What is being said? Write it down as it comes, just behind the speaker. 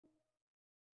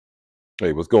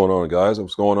Hey, what's going on, guys?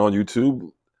 What's going on, YouTube?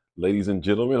 Ladies and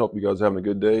gentlemen, hope you guys are having a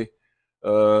good day.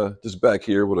 Just back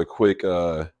here with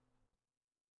a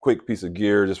quick piece of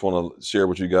gear. Just want to share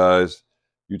with you guys.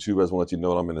 YouTube, I just want to let you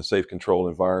know I'm in a safe control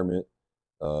environment.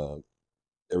 Uh,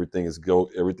 everything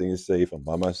is safe. I'm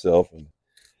by myself and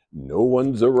no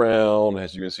one's around.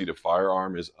 As you can see, the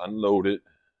firearm is unloaded.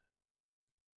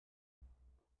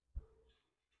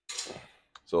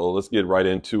 So let's get right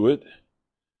into it.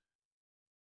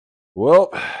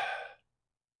 Well,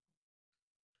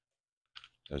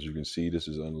 as you can see, this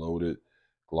is unloaded.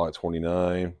 Glock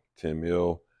 29, 10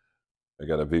 mil. I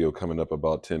got a video coming up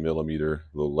about 10 millimeter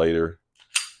a little later.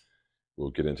 We'll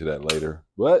get into that later.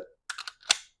 But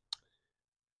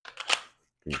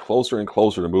getting closer and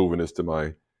closer to moving this to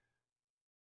my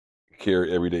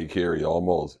everyday carry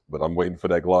almost. But I'm waiting for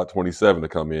that Glock 27 to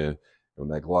come in. When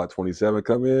that Glock 27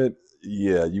 come in,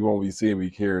 yeah, you won't be seeing me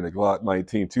carrying the Glock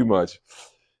 19 too much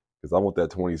because I want that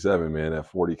 27, man,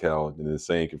 that 40 cal in the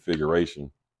same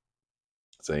configuration,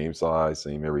 same size,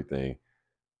 same everything.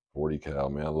 40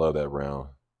 cal, man, I love that round.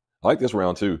 I like this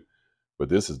round too, but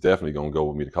this is definitely gonna go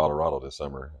with me to Colorado this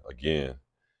summer again.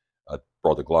 I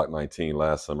brought the Glock 19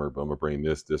 last summer, but I'm gonna bring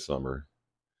this summer.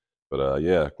 But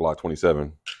yeah, Glock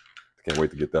 27. Can't wait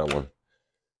to get that one.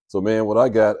 So man, what I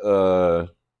got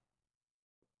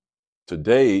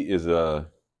today is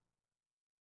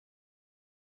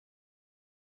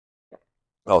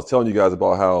I was telling you guys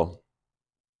about how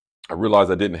I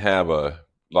realized I didn't have a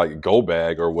like go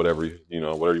bag or whatever,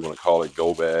 whatever you want to call it,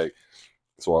 go bag.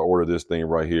 So I ordered this thing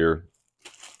right here.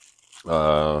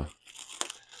 Off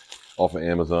of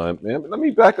Amazon. Man, let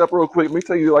me back up real quick. Let me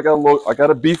tell you, I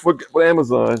got a beef with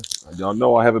Amazon. Y'all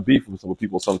know I have a beef with some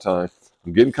people sometimes.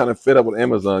 I'm getting kind of fed up with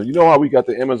Amazon. You know how we got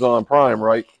the Amazon Prime,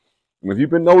 right? And if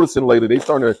you've been noticing lately, they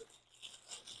starting to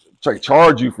try to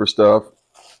charge you for stuff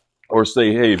or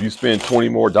say, hey, if you spend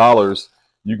 $20 more,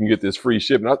 you can get this free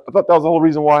shipping. I thought that was the whole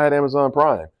reason why I had Amazon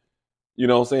Prime. You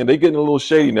know what I'm saying? They getting a little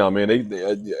shady now, man. They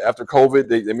after COVID,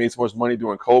 they made so much money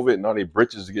doing COVID, and now their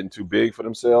britches are getting too big for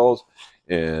themselves.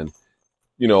 And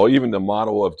even the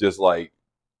model of just like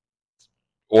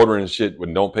ordering shit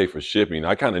when don't pay for shipping,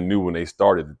 I kind of knew when they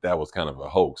started that was kind of a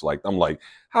hoax. Like, I'm like,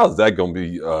 how's that going to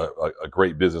be a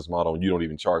great business model when you don't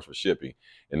even charge for shipping?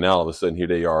 And now all of a sudden here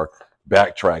they are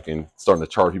backtracking, starting to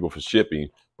charge people for shipping,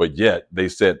 but yet they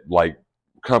set like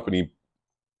company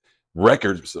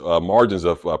records, margins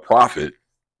of profit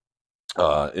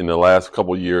in the last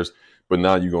couple of years. But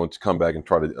now you're going to come back and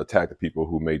try to attack the people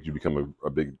who made you become a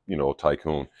big,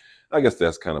 tycoon. I guess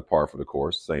that's kind of par for the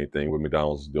course. Same thing what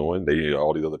McDonald's is doing.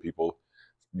 All these other people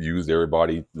used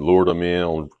everybody, lured them in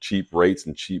on cheap rates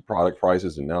and cheap product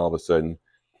prices, and now all of a sudden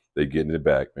they getting it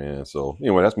back, man. So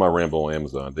anyway, that's my ramble on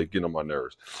Amazon. They get on my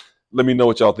nerves. Let me know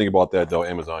what y'all think about that, though,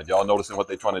 Amazon. Y'all noticing what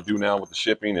they're trying to do now with the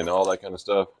shipping and all that kind of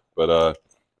stuff? But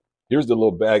here's the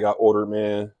little bag I ordered,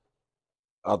 man.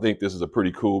 I think this is a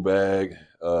pretty cool bag.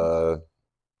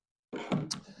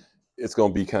 It's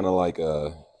gonna be kind of like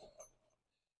a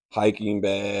hiking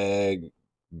bag,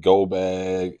 go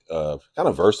bag, kind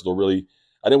of versatile, really.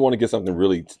 I didn't want to get something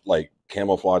really like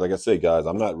camouflage. Like I say, guys,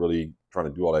 I'm not really trying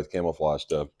to do all that camouflage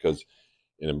stuff because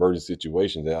in emergency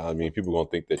situations, I mean, people are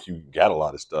gonna think that you got a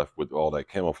lot of stuff with all that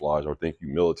camouflage or think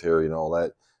you military and all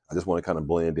that. I just want to kind of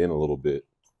blend in a little bit.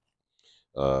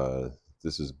 Uh,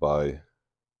 this is by, I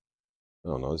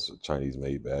don't know, this is a Chinese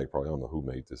made bag. Probably I don't know who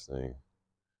made this thing.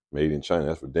 Made in China,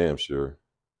 that's for damn sure.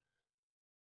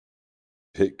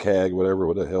 Pit Cag, whatever,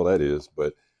 what the hell that is.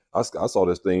 But I saw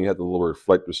this thing, it had the little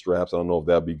reflector straps. I don't know if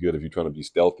that'd be good if you're trying to be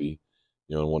stealthy,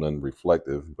 want nothing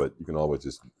reflective, but you can always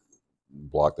just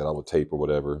block that out with tape or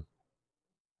whatever.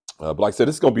 But like I said,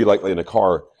 this is going to be like in the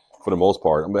car for the most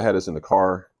part. I'm going to have this in the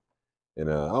car. And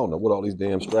I don't know what all these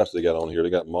damn straps they got on here. They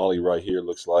got Molly right here,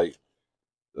 looks like.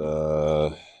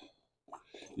 Yeah,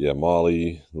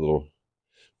 Molly, a little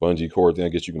bungee cord thing. I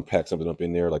guess you can pack something up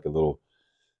in there, like a little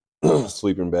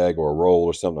sleeping bag or a roll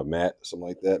or something, a mat, something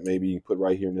like that. Maybe you can put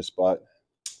right here in this spot.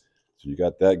 So you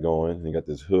got that going. And you got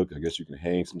this hook. I guess you can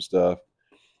hang some stuff.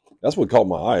 That's what caught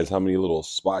my eye is how many little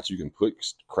spots you can put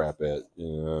crap at.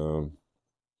 All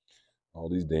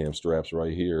these damn straps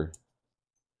right here.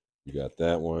 You got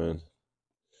that one.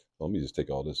 Let me just take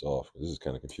all this off. This is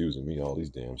kind of confusing me, all these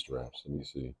damn straps. Let me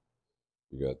see.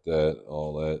 You got that,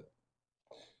 all that.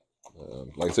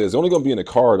 Like I said, it's only going to be in a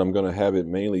card. I'm going to have it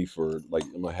mainly for, like,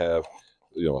 I'm going to have,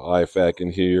 IFAK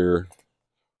in here,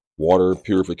 water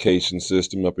purification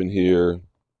system up in here.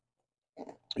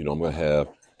 I'm going to have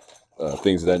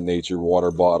things of that nature,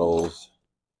 water bottles.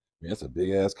 Man, that's a big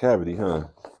ass cavity, huh?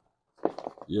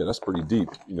 Yeah, that's pretty deep.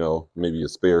 You know, maybe a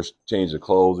spare change of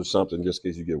clothes or something, just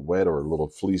in case you get wet, or a little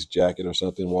fleece jacket or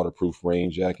something, waterproof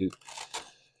rain jacket.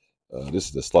 This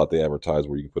is the slot they advertise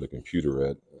where you can put a computer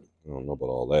at. I don't know about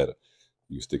all that.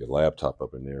 You can stick a laptop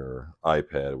up in there, or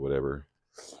iPad or whatever.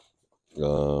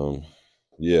 Um,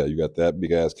 yeah, you got that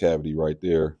big ass cavity right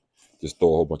there. Just throw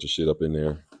a whole bunch of shit up in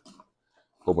there,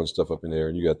 whole bunch of stuff up in there,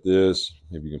 and you got this.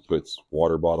 Maybe you can put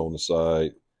water bottle on the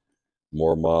side,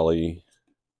 more Molly,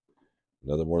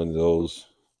 another one of those.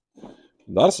 A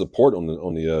lot of support on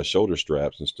the shoulder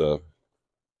straps and stuff,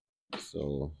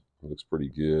 so it looks pretty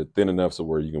good. Thin enough so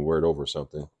where you can wear it over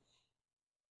something.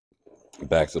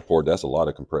 Back support. That's a lot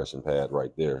of compression pad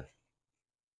right there.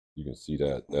 You can see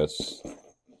that. That's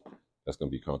going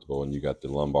to be comfortable. And you got the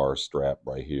lumbar strap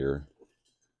right here.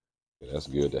 Yeah, that's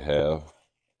good to have.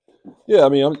 Yeah, I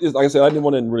mean, like I said, I didn't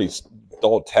want to really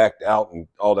all tacked out and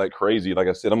all that crazy. Like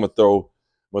I said, I'm gonna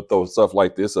throw stuff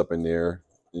like this up in there.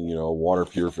 You know, water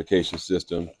purification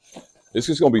system. It's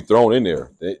just gonna be thrown in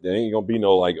there. There ain't gonna be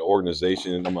no like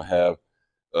organization. I'm gonna have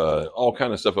all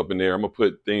kind of stuff up in there. I'm gonna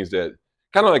put things that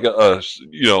kind of like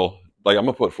you know, like I'm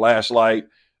gonna put flashlight,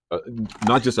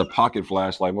 not just a pocket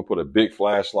flashlight. I'm gonna put a big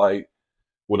flashlight.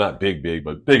 Well, not big,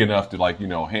 but big enough to like, you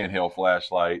know, handheld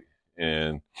flashlight.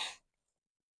 And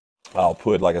I'll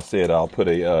put, like I said, I'll put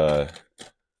a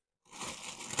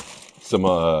some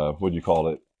what do you call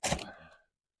it?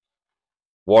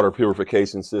 Water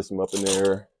purification system up in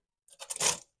there.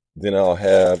 Then I'll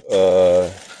have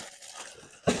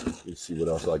let's see what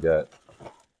else I got.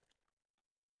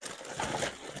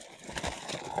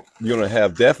 You're gonna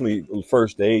have definitely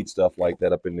first aid stuff like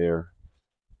that up in there.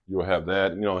 You'll have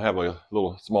that. You know, have a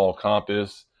little small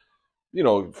compass. You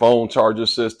know, phone charger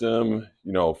system.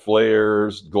 You know,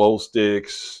 flares, glow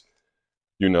sticks.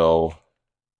 You know,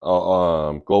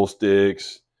 glow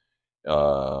sticks.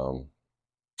 Um,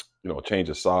 you know, change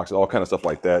of socks, all kind of stuff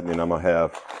like that. And then I'm gonna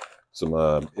have some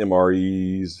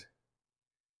MREs,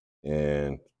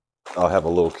 and I'll have a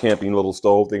little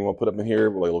stove thing I'm gonna put up in here,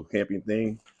 like a little camping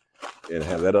thing, and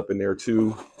have that up in there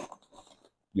too.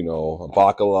 You know, a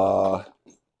bacala,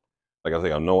 like I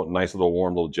say, a nice little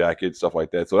warm little jacket, stuff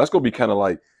like that. So that's gonna be kind of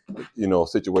like, you know, a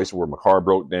situation where my car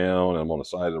broke down and I'm on the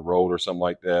side of the road or something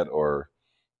like that, or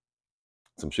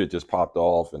some shit just popped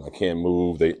off and I can't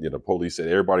move. The police said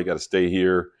everybody got to stay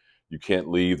here. You can't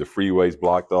leave. The freeway's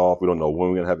blocked off. We don't know when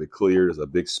we're gonna have it cleared. There's a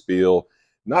big spill.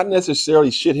 Not necessarily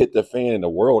shit hit the fan in the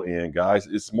world end, guys.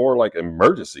 It's more like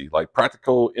emergency, like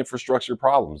practical infrastructure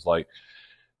problems, like,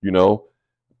 you know,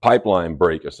 pipeline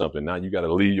break or something. Now you got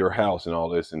to leave your house and all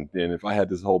this. And then if I had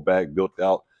this whole bag built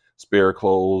out, spare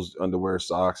clothes, underwear,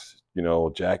 socks, you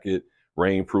know, jacket,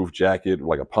 rainproof jacket,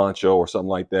 like a poncho or something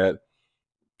like that,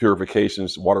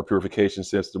 water purification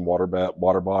system, water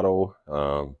bottle,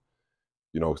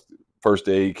 you know, first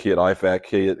aid kit,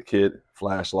 IFAC kit,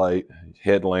 flashlight,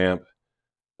 headlamp,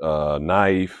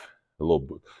 knife, a little,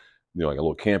 you know, like a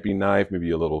little camping knife, maybe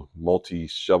a little multi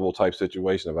shovel type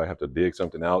situation if I have to dig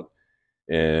something out,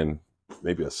 and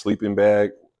maybe a sleeping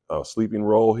bag, a sleeping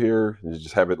roll here, and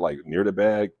just have it like near the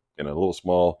bag, and a little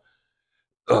small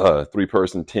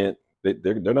 3-person tent.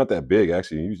 They're not that big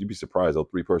actually. You'd be surprised. A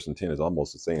 3-person tent is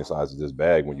almost the same size as this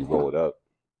bag when you roll it up.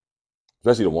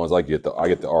 Especially the ones I get. I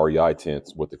get the REI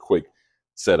tents with the quick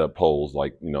setup poles,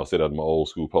 like, you know, set up my old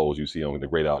school poles you see on the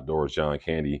Great Outdoors, John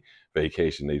Candy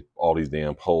Vacation. They all these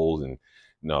damn poles, and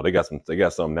no, they got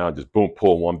some now. Just boom,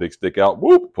 pull one big stick out,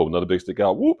 whoop, pull another big stick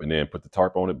out, whoop, and then put the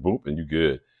tarp on it, boom, and you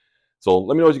good. So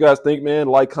let me know what you guys think, man.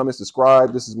 Like, comment,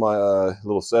 subscribe. This is my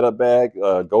little setup bag,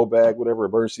 go bag, whatever,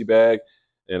 emergency bag.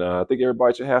 And I think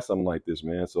everybody should have something like this,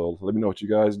 man. So let me know what you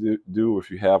guys do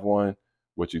if you have one,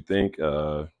 what you think.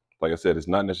 Like I said, it's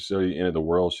not necessarily end of the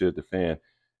world shit at the fan.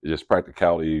 It's just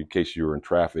practicality in case you're in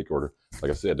traffic, or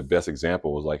like I said, the best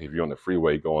example was like if you're on the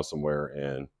freeway going somewhere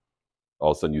and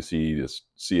all of a sudden you see this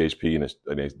CHP and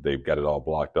they've got it all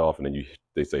blocked off, and then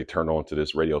they say turn on to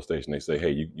this radio station. They say,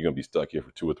 hey, you're gonna be stuck here for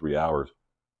 2 or 3 hours.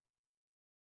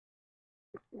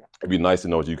 It'd be nice to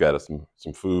know that you got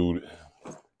some food,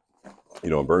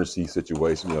 you know, emergency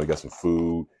situation. You know, you got some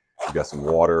food, you got some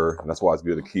water, and that's why it's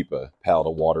good to keep a pallet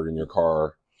of water in your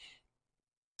car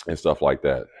and stuff like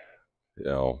that. You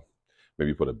know,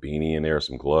 maybe put a beanie in there,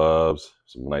 some gloves,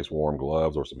 some nice warm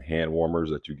gloves, or some hand warmers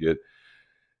that you get.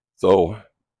 So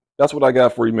that's what I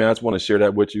got for you, man. I just want to share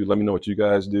that with you. Let me know what you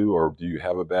guys do, or do you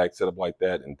have a bag set up like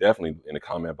that? And definitely in the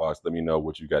comment box, let me know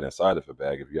what you got inside of a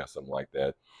bag if you got something like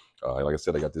that. Like I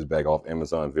said, I got this bag off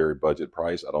Amazon, very budget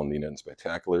price. I don't need nothing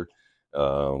spectacular.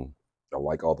 I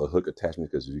like all the hook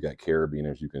attachments because if you got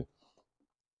carabiners, you can,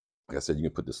 like I said, you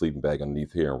can put the sleeping bag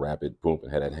underneath here and wrap it, boom,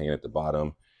 and have that hanging at the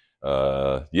bottom.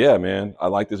 Yeah, man, I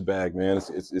like this bag, man.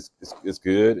 It's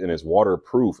good and it's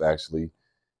waterproof actually.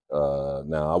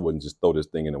 Now I wouldn't just throw this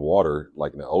thing in the water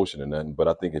like in the ocean or nothing, but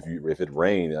I think if it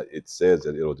rain, it says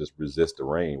that it'll just resist the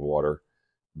rain water,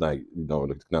 like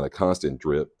not a constant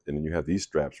drip. And then you have these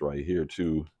straps right here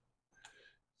too.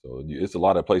 So it's a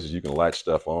lot of places you can latch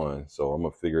stuff on. So I'm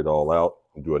gonna figure it all out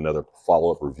and do another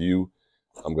follow-up review.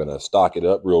 I'm gonna stock it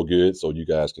up real good so you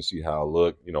guys can see how I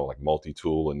look. Like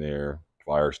multi-tool in there,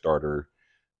 fire starter,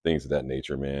 things of that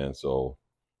nature, man. So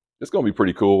it's gonna be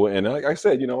pretty cool. And like I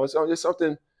said, it's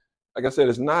something. Like I said,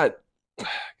 it's not.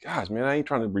 Gosh, man, I ain't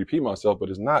trying to repeat myself, but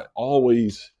it's not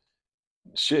always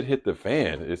shit hit the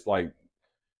fan. It's like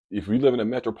if you live in a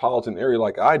metropolitan area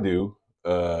like I do,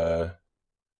 uh,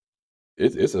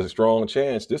 it's a strong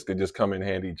chance this could just come in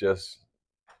handy just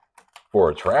for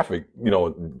a traffic,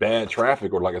 bad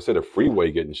traffic, or like I said, a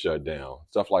freeway getting shut down,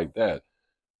 stuff like that.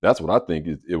 That's what I think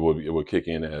it would kick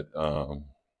in at. I'm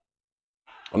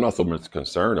not so much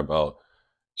concerned about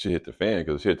shit hit the fan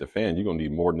because shit hit the fan, you're gonna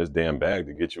need more than this damn bag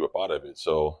to get you up out of it.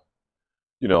 So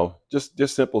just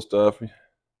simple stuff.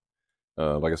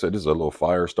 Like I said, this is a little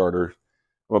fire starter.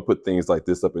 I'm gonna put things like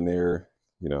this up in there.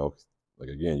 Like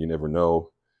again, you never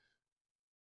know.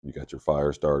 You got your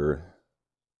fire starter.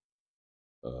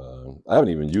 I haven't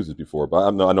even used it before, but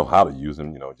I know how to use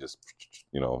them.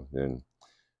 And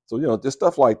so just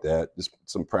stuff like that. Just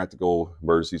some practical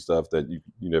emergency stuff that you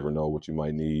never know what you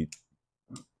might need.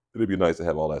 It'd be nice to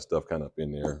have all that stuff kind of up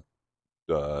in there.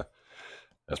 Uh,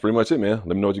 that's pretty much it, man.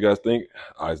 Let me know what you guys think.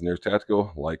 Eyes and Ears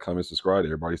Tactical. Like, comment, subscribe.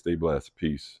 Everybody stay blessed.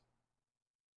 Peace.